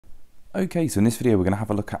Okay, so in this video we're going to have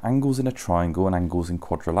a look at angles in a triangle and angles in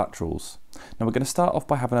quadrilaterals. Now we're going to start off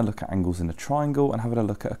by having a look at angles in a triangle and having a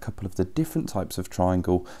look at a couple of the different types of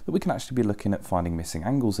triangle that we can actually be looking at finding missing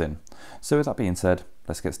angles in. So with that being said,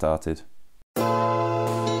 let's get started.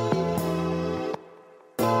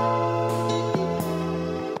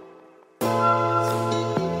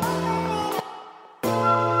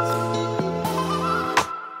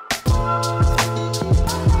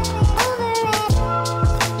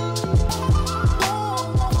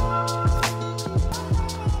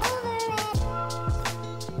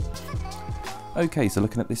 Okay, so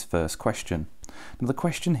looking at this first question. Now the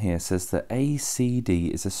question here says that ACD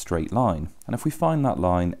is a straight line, and if we find that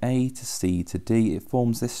line A to C to D, it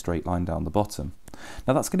forms this straight line down the bottom.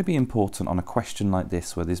 Now that's going to be important on a question like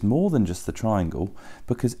this where there's more than just the triangle,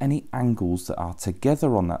 because any angles that are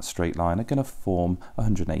together on that straight line are going to form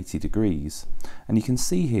 180 degrees. And you can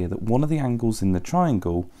see here that one of the angles in the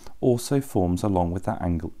triangle also forms along with that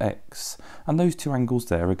angle X, and those two angles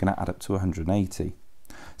there are going to add up to 180.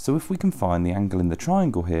 So if we can find the angle in the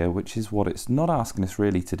triangle here, which is what it's not asking us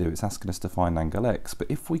really to do, it's asking us to find angle X, but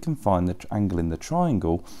if we can find the angle in the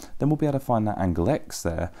triangle, then we'll be able to find that angle X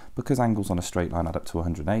there, because angles on a straight line add up to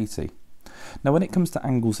 180. Now when it comes to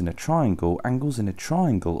angles in a triangle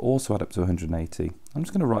also add up to 180. I'm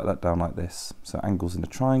just going to write that down like this. So angles in a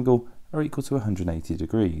triangle are equal to 180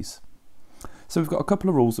 degrees. So we've got a couple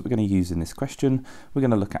of rules that we're going to use in this question. We're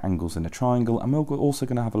going to look at angles in a triangle, and we're also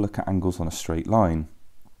going to have a look at angles on a straight line.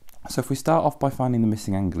 So if we start off by finding the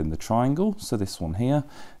missing angle in the triangle, so this one here,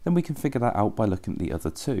 then we can figure that out by looking at the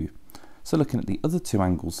other two. So looking at the other two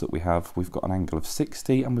angles that we have, we've got an angle of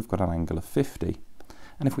 60 and we've got an angle of 50.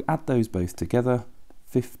 And if we add those both together,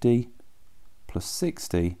 50 plus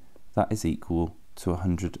 60, that is equal to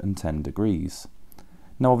 110 degrees.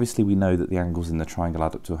 Now obviously we know that the angles in the triangle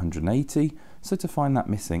add up to 180, so to find that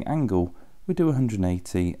missing angle, we do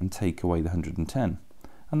 180 and take away the 110.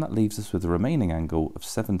 And that leaves us with the remaining angle of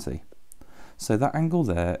 70. So that angle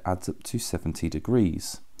there adds up to 70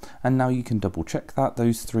 degrees. And now you can double check that,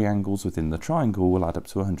 those three angles within the triangle will add up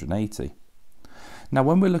to 180. Now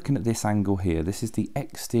when we're looking at this angle here, this is the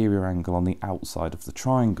exterior angle on the outside of the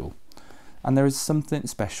triangle. And there is something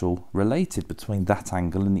special related between that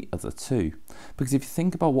angle and the other two. Because if you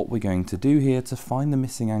think about what we're going to do here to find the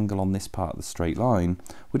missing angle on this part of the straight line,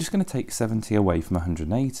 we're just going to take 70 away from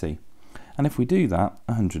 180. And if we do that,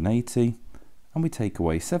 180, and we take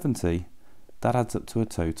away 70, that adds up to a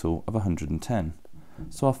total of 110.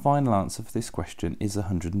 So our final answer for this question is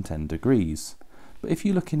 110 degrees. But if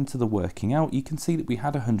you look into the working out, you can see that we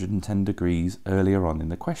had 110 degrees earlier on in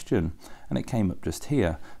the question, and it came up just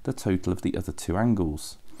here, the total of the other two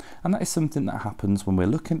angles. And that is something that happens when we're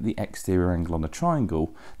looking at the exterior angle on a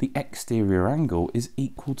triangle. The exterior angle is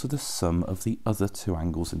equal to the sum of the other two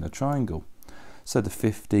angles in the triangle. So the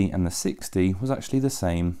 50 and the 60 was actually the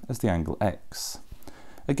same as the angle X.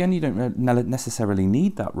 Again, you don't necessarily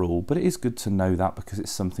need that rule, but it is good to know that because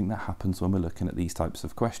it's something that happens when we're looking at these types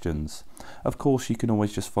of questions. Of course, you can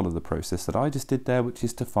always just follow the process that I just did there, which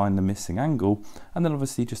is to find the missing angle, and then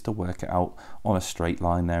obviously just to work it out on a straight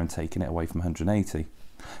line there and taking it away from 180.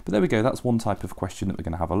 But there we go, that's one type of question that we're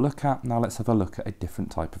going to have a look at. Now let's have a look at a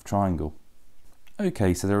different type of triangle.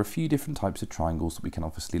 Okay, so there are a few different types of triangles that we can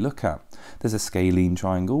obviously look at. There's a scalene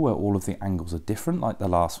triangle where all of the angles are different, like the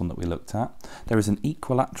last one that we looked at. There is an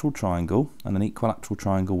equilateral triangle, and an equilateral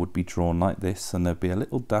triangle would be drawn like this, and there'd be a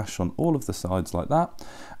little dash on all of the sides like that,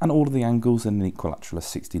 and all of the angles in an equilateral are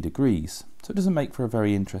 60 degrees. So it doesn't make for a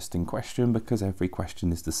very interesting question because every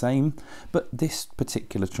question is the same, but this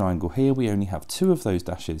particular triangle here, we only have two of those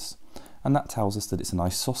dashes, and that tells us that it's an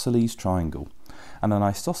isosceles triangle. And an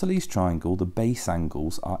isosceles triangle, the base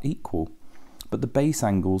angles are equal, but the base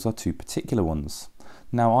angles are two particular ones.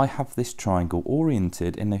 Now I have this triangle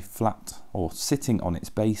oriented in a flat or sitting on its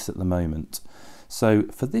base at the moment. So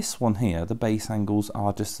for this one here, the base angles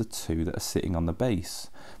are just the two that are sitting on the base.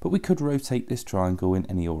 But we could rotate this triangle in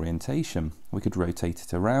any orientation. We could rotate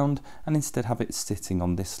it around and instead have it sitting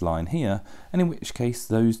on this line here, and in which case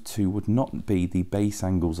those two would not be the base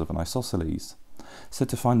angles of an isosceles. So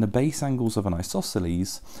to find the base angles of an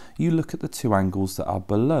isosceles, you look at the two angles that are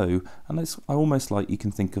below, and it's almost like you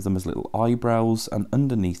can think of them as little eyebrows, and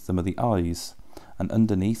underneath them are the eyes. And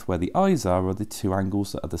underneath where the eyes are the two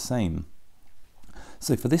angles that are the same.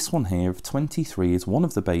 So for this one here, if 23 is one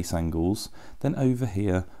of the base angles, then over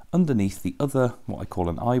here, underneath the other, what I call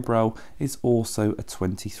an eyebrow, is also a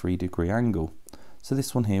 23 degree angle. So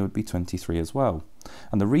this one here would be 23 as well.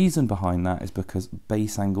 And the reason behind that is because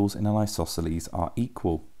base angles in an isosceles are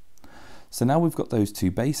equal. So now we've got those two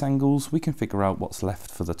base angles, we can figure out what's left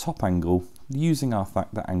for the top angle using our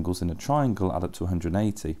fact that angles in a triangle add up to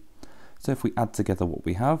 180. So if we add together what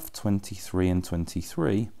we have, 23 and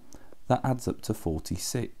 23, that adds up to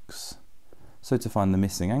 46. So to find the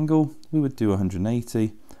missing angle, we would do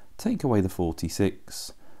 180, take away the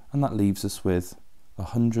 46, and that leaves us with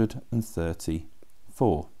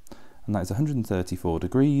 134. And that is 134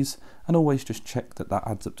 degrees, and always just check that that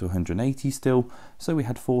adds up to 180 still. So we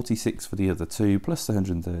had 46 for the other two, plus the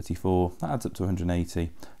 134, that adds up to 180,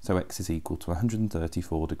 so x is equal to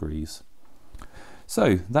 134 degrees.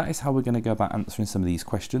 So that is how we're going to go about answering some of these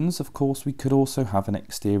questions. Of course, we could also have an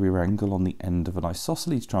exterior angle on the end of an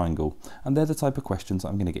isosceles triangle, and they're the type of questions that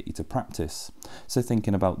I'm going to get you to practice. So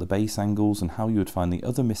thinking about the base angles and how you would find the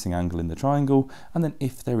other missing angle in the triangle, and then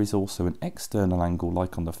if there is also an external angle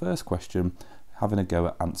like on the first question, having a go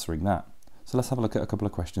at answering that. So let's have a look at a couple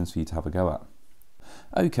of questions for you to have a go at.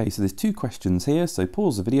 Okay, so there's two questions here, so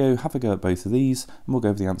pause the video, have a go at both of these, and we'll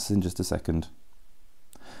go over the answers in just a second.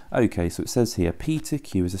 Okay, so it says here P to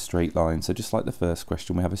Q is a straight line, so just like the first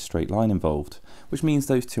question we have a straight line involved, which means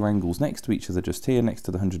those two angles next to each other just here next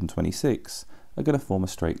to the 126 are going to form a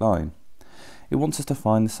straight line. It wants us to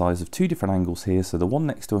find the size of two different angles here, so the one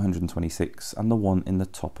next to 126 and the one in the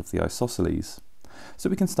top of the isosceles. So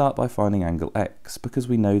we can start by finding angle X, because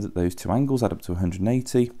we know that those two angles add up to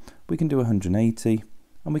 180, we can do 180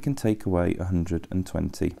 and we can take away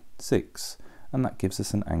 126, and that gives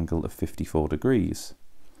us an angle of 54 degrees.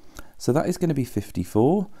 So that is going to be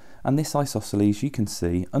 54, and this isosceles, you can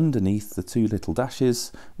see underneath the two little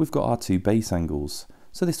dashes we've got our two base angles,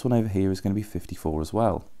 so this one over here is going to be 54 as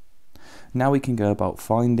well. Now we can go about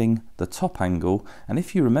finding the top angle, and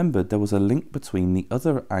if you remembered there was a link between the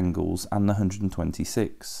other angles and the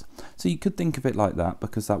 126, so you could think of it like that,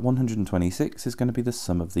 because that 126 is going to be the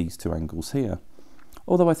sum of these two angles here.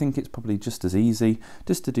 Although I think it's probably just as easy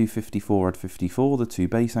just to do 54 add 54, the two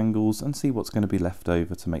base angles, and see what's going to be left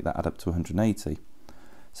over to make that add up to 180.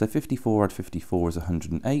 So 54 add 54 is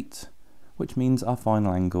 108, which means our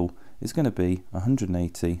final angle is going to be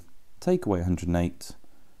 180, take away 108,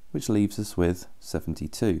 which leaves us with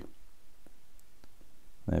 72.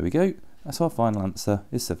 There we go, so our final answer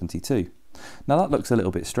is 72. Now that looks a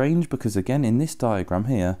little bit strange, because again in this diagram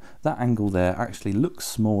here, that angle there actually looks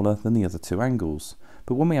smaller than the other two angles.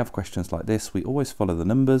 But when we have questions like this, we always follow the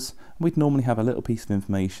numbers, and we'd normally have a little piece of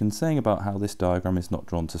information saying about how this diagram is not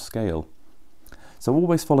drawn to scale. So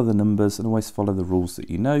always follow the numbers and always follow the rules that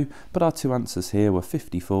you know, but our two answers here were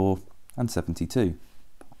 54 and 72.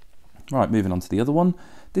 Right, moving on to the other one.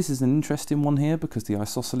 This is an interesting one here, because the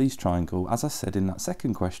isosceles triangle, as I said in that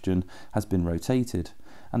second question, has been rotated,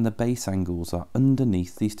 and the base angles are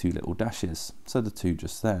underneath these two little dashes, so the two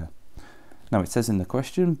just there. Now it says in the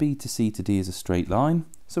question B to C to D is a straight line,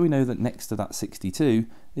 so we know that next to that 62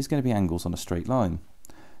 is going to be angles on a straight line.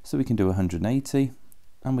 So we can do 180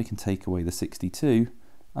 and we can take away the 62,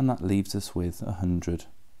 and that leaves us with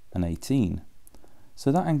 118.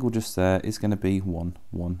 So that angle just there is going to be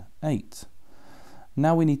 118.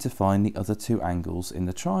 Now we need to find the other two angles in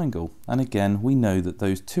the triangle, and again we know that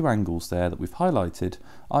those two angles there that we've highlighted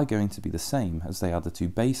are going to be the same, as they are the two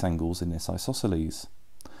base angles in this isosceles.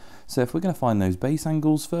 So if we're going to find those base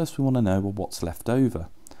angles, first we want to know what's left over.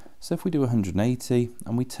 So if we do 180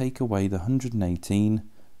 and we take away the 118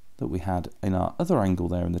 that we had in our other angle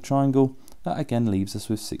there in the triangle, that again leaves us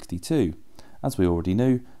with 62, as we already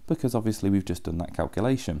knew, because obviously we've just done that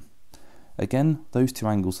calculation. Again, those two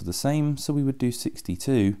angles are the same, so we would do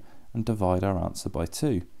 62 and divide our answer by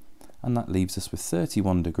 2, and that leaves us with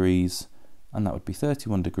 31 degrees, and that would be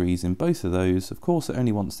 31 degrees in both of those. Of course it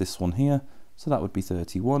only wants this one here, so that would be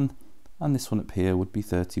 31, and this one up here would be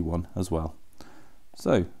 31 as well.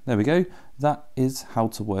 So there we go, that is how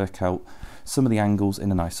to work out some of the angles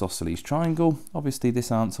in an isosceles triangle. Obviously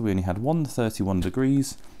this answer we only had 31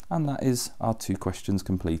 degrees, and that is our two questions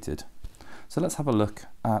completed. So let's have a look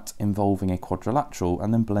at involving a quadrilateral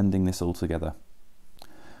and then blending this all together.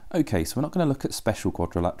 Okay, so we're not going to look at special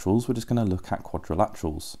quadrilaterals, we're just going to look at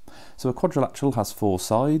quadrilaterals. So a quadrilateral has four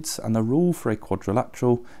sides, and the rule for a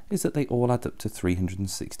quadrilateral is that they all add up to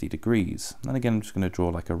 360 degrees. And again, I'm just going to draw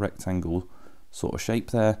like a rectangle sort of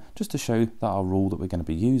shape there, just to show that our rule that we're going to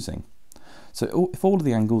be using. So if all of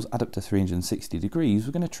the angles add up to 360 degrees,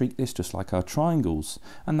 we're going to treat this just like our triangles,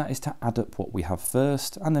 and that is to add up what we have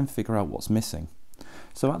first and then figure out what's missing.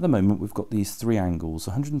 So at the moment we've got these three angles,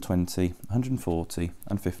 120, 140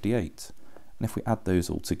 and 58. And if we add those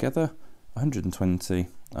all together, 120,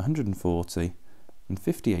 140 and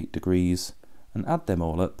 58 degrees, and add them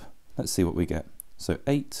all up, let's see what we get. So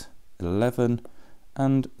 8, 11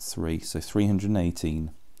 and 3, so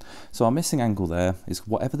 318. So our missing angle there is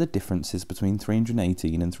whatever the difference is between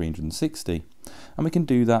 318 and 360. And we can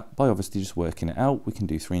do that by obviously just working it out. We can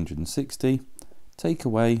do 360, take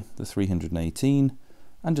away the 318,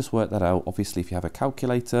 and just work that out. Obviously, if you have a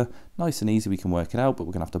calculator, nice and easy, we can work it out, but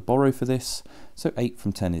we're going to have to borrow for this. So 8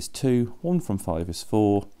 from 10 is 2, 1 from 5 is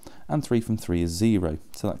 4, and 3 from 3 is 0.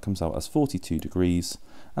 So that comes out as 42 degrees,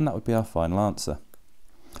 and that would be our final answer.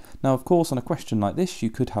 Now, of course, on a question like this,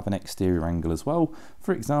 you could have an exterior angle as well.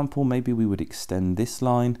 For example, maybe we would extend this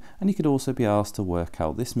line, and you could also be asked to work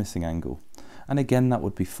out this missing angle. And again, that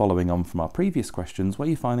would be following on from our previous questions where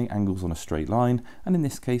you're finding angles on a straight line, and in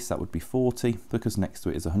this case that would be 40 because next to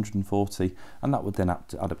it is 140, and that would then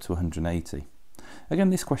add up to 180. Again,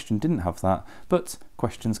 this question didn't have that, but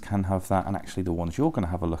questions can have that, and actually the ones you're going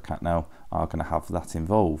to have a look at now are going to have that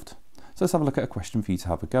involved. So let's have a look at a question for you to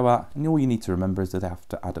have a go at, and all you need to remember is that they have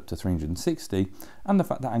to add up to 360, and the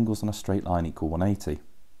fact that angles on a straight line equal 180.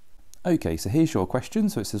 Okay, so here's your question.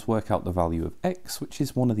 So it says work out the value of x, which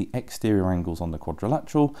is one of the exterior angles on the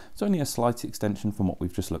quadrilateral. It's only a slight extension from what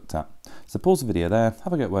we've just looked at. So pause the video there,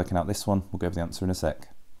 have a go at working out this one. We'll go over the answer in a sec.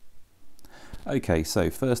 Okay, so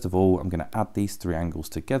first of all, I'm going to add these three angles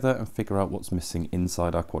together and figure out what's missing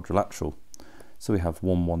inside our quadrilateral. So we have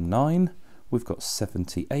 119, we've got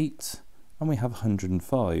 78, and we have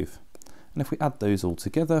 105. And if we add those all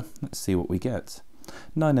together, let's see what we get.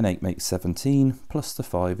 9 and 8 makes 17, plus the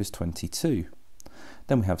 5 is 22.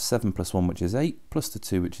 Then we have 7 plus 1, which is 8, plus the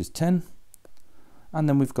 2, which is 10. And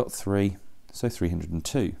then we've got 3, so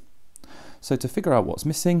 302. So to figure out what's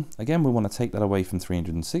missing, again, we want to take that away from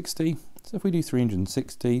 360. So if we do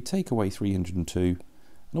 360, take away 302, and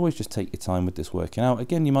always just take your time with this working out.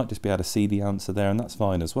 Again, you might just be able to see the answer there, and that's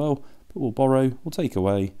fine as well. But we'll borrow, we'll take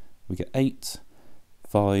away, we get 8,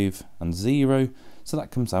 5, and 0. So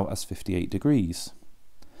that comes out as 58 degrees.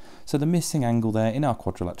 So the missing angle there in our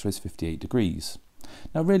quadrilateral is 58 degrees.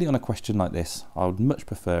 Now really on a question like this, I would much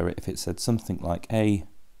prefer it if it said something like A,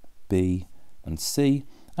 B, and C,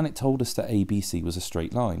 and it told us that ABC was a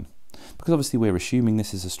straight line. Because obviously we're assuming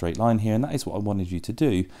this is a straight line here, and that is what I wanted you to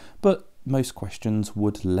do, but most questions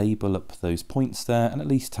would label up those points there and at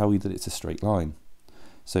least tell you that it's a straight line.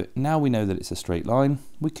 So now we know that it's a straight line,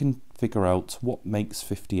 we can figure out what makes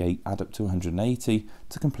 58 add up to 180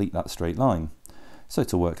 to complete that straight line. So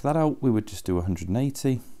to work that out, we would just do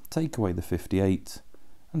 180, take away the 58,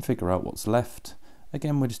 and figure out what's left.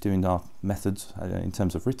 Again, we're just doing our methods in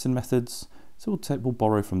terms of written methods. So we'll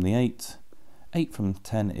borrow from the 8. 8 from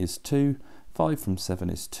 10 is 2, 5 from 7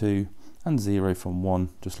 is 2, and 0 from 1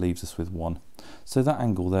 just leaves us with 1. So that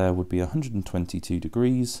angle there would be 122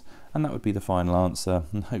 degrees, and that would be the final answer,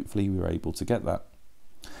 and hopefully we were able to get that.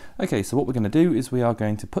 Okay, so what we're going to do is we are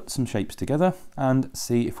going to put some shapes together and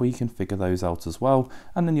see if we can figure those out as well,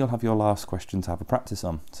 and then you'll have your last question to have a practice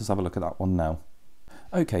on. So let's have a look at that one now.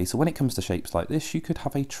 Okay, so when it comes to shapes like this, you could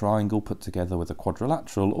have a triangle put together with a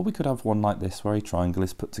quadrilateral, or we could have one like this where a triangle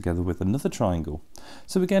is put together with another triangle.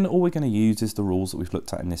 So again, all we're going to use is the rules that we've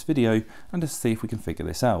looked at in this video and just see if we can figure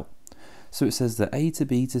this out. So it says that A to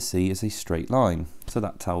B to C is a straight line. So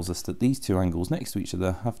that tells us that these two angles next to each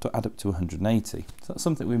other have to add up to 180. So that's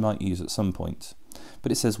something we might use at some point.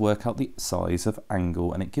 But it says work out the size of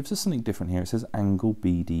angle, and it gives us something different here. It says angle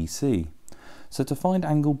BDC. So to find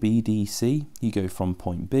angle BDC, you go from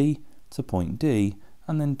point B to point D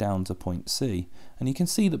and then down to point C. And you can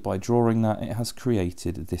see that by drawing that, it has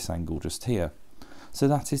created this angle just here. So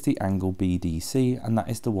that is the angle BDC, and that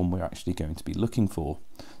is the one we're actually going to be looking for.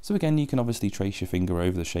 So again, you can obviously trace your finger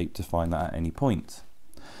over the shape to find that at any point.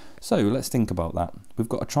 So let's think about that. We've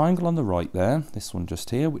got a triangle on the right there, this one just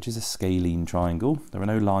here, which is a scalene triangle. There are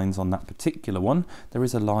no lines on that particular one. There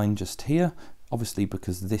is a line just here, obviously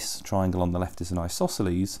because this triangle on the left is an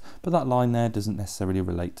isosceles, but that line there doesn't necessarily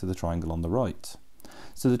relate to the triangle on the right.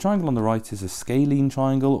 So the triangle on the right is a scalene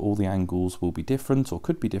triangle, all the angles will be different or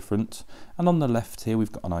could be different, and on the left here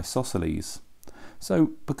we've got an isosceles.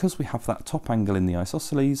 So because we have that top angle in the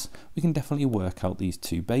isosceles, we can definitely work out these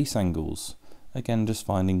two base angles. Again, just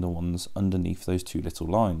finding the ones underneath those two little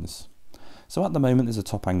lines. So at the moment there's a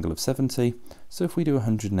top angle of 70, so if we do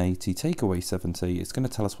 180, take away 70, it's going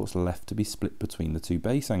to tell us what's left to be split between the two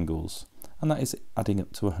base angles, and that is adding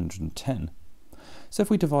up to 110. So if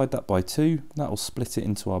we divide that by 2, that will split it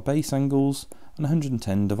into our base angles, and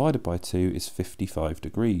 110 divided by 2 is 55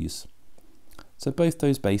 degrees. So both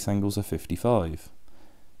those base angles are 55.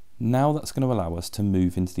 Now that's going to allow us to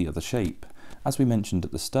move into the other shape. As we mentioned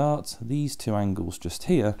at the start, these two angles just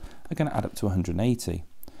here are going to add up to 180.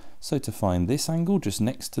 So to find this angle just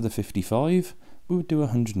next to the 55, we would do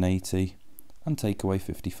 180 and take away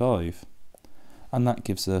 55. and that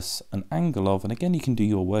gives us an angle of, and again you can do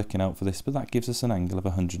your working out for this, but that gives us an angle of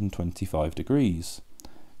 125 degrees.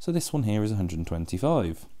 So this one here is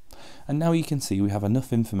 125. And now you can see we have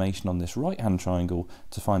enough information on this right hand triangle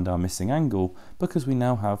to find our missing angle, because we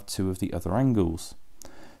now have two of the other angles.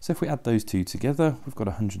 So if we add those two together, we've got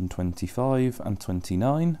 125 and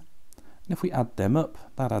 29. And if we add them up,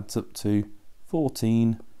 that adds up to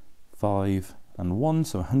 14, 5 and 1,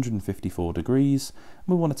 so 154 degrees.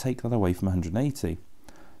 And we want to take that away from 180.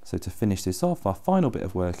 So to finish this off, our final bit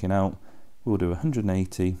of working out, we'll do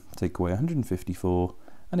 180, take away 154.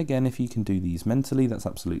 And again, if you can do these mentally, that's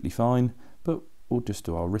absolutely fine, but we'll just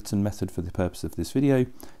do our written method for the purpose of this video.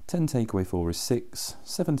 10 take away 4 is 6,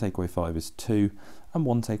 7 take away 5 is 2, and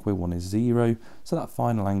 1 take away 1 is 0. So that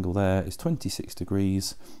final angle there is 26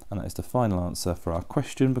 degrees, and that is the final answer for our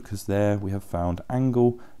question, because there we have found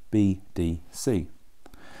angle BDC.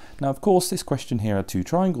 Now, of course, this question here had two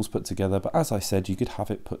triangles put together, but as I said, you could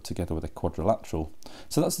have it put together with a quadrilateral.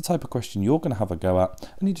 So that's the type of question you're going to have a go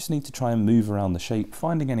at, and you just need to try and move around the shape,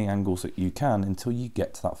 finding any angles that you can until you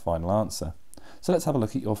get to that final answer. So let's have a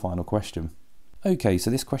look at your final question. Okay, so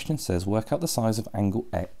this question says work out the size of angle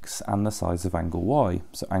X and the size of angle Y.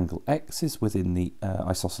 So angle X is within the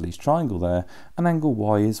isosceles triangle there, and angle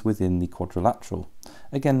Y is within the quadrilateral.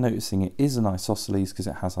 Again, noticing it is an isosceles because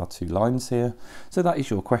it has our two lines here. So that is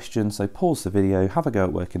your question, so pause the video, have a go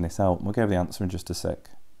at working this out, and we'll go over the answer in just a sec.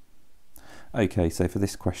 Okay, so for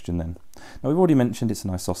this question then. Now we've already mentioned it's an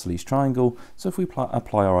isosceles triangle, so if we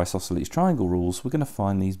apply our isosceles triangle rules, we're going to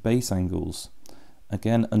find these base angles.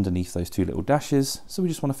 Again, underneath those two little dashes, so we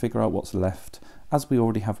just want to figure out what's left, as we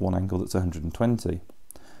already have one angle that's 120.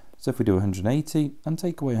 So if we do 180 and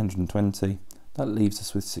take away 120, that leaves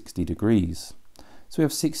us with 60 degrees. So we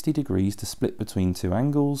have 60 degrees to split between two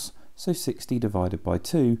angles, so 60 divided by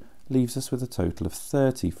 2 leaves us with a total of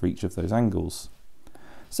 30 for each of those angles.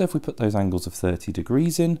 So if we put those angles of 30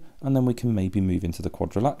 degrees in, and then we can maybe move into the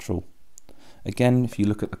quadrilateral. Again, if you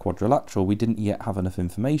look at the quadrilateral, we didn't yet have enough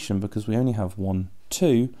information because we only have 1,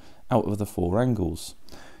 2 out of the 4 angles.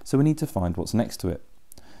 So we need to find what's next to it.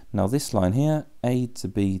 Now this line here, A to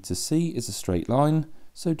B to C, is a straight line.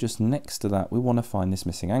 So just next to that, we want to find this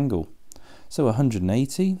missing angle. So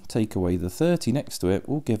 180, take away the 30 next to it,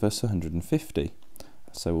 will give us 150.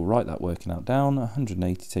 So we'll write that working out down.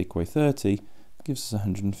 180 take away 30 gives us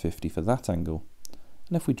 150 for that angle.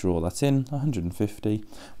 And if we draw that in, 150,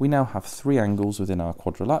 we now have 3 angles within our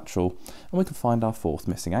quadrilateral, and we can find our 4th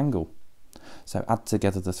missing angle. So add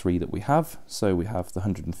together the 3 that we have. So we have the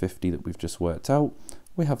 150 that we've just worked out,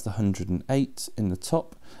 we have the 108 in the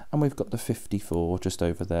top, and we've got the 54 just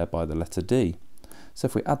over there by the letter D. So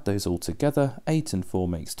if we add those all together, 8 and 4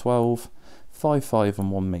 makes 12, 5, 5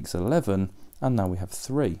 and 1 makes 11, and now we have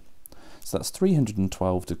 3. So that's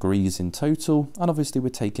 312 degrees in total, and obviously we're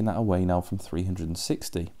taking that away now from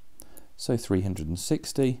 360. So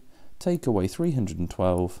 360, take away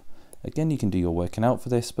 312, again you can do your working out for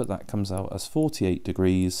this, but that comes out as 48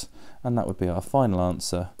 degrees, and that would be our final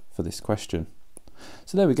answer for this question.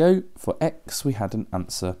 So there we go, for X we had an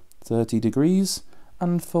answer 30 degrees,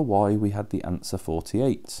 and for Y we had the answer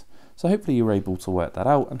 48. So hopefully you were able to work that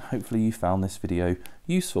out, and hopefully you found this video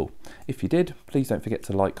useful. If you did, please don't forget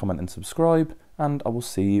to like, comment and subscribe, and I will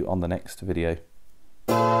see you on the next video.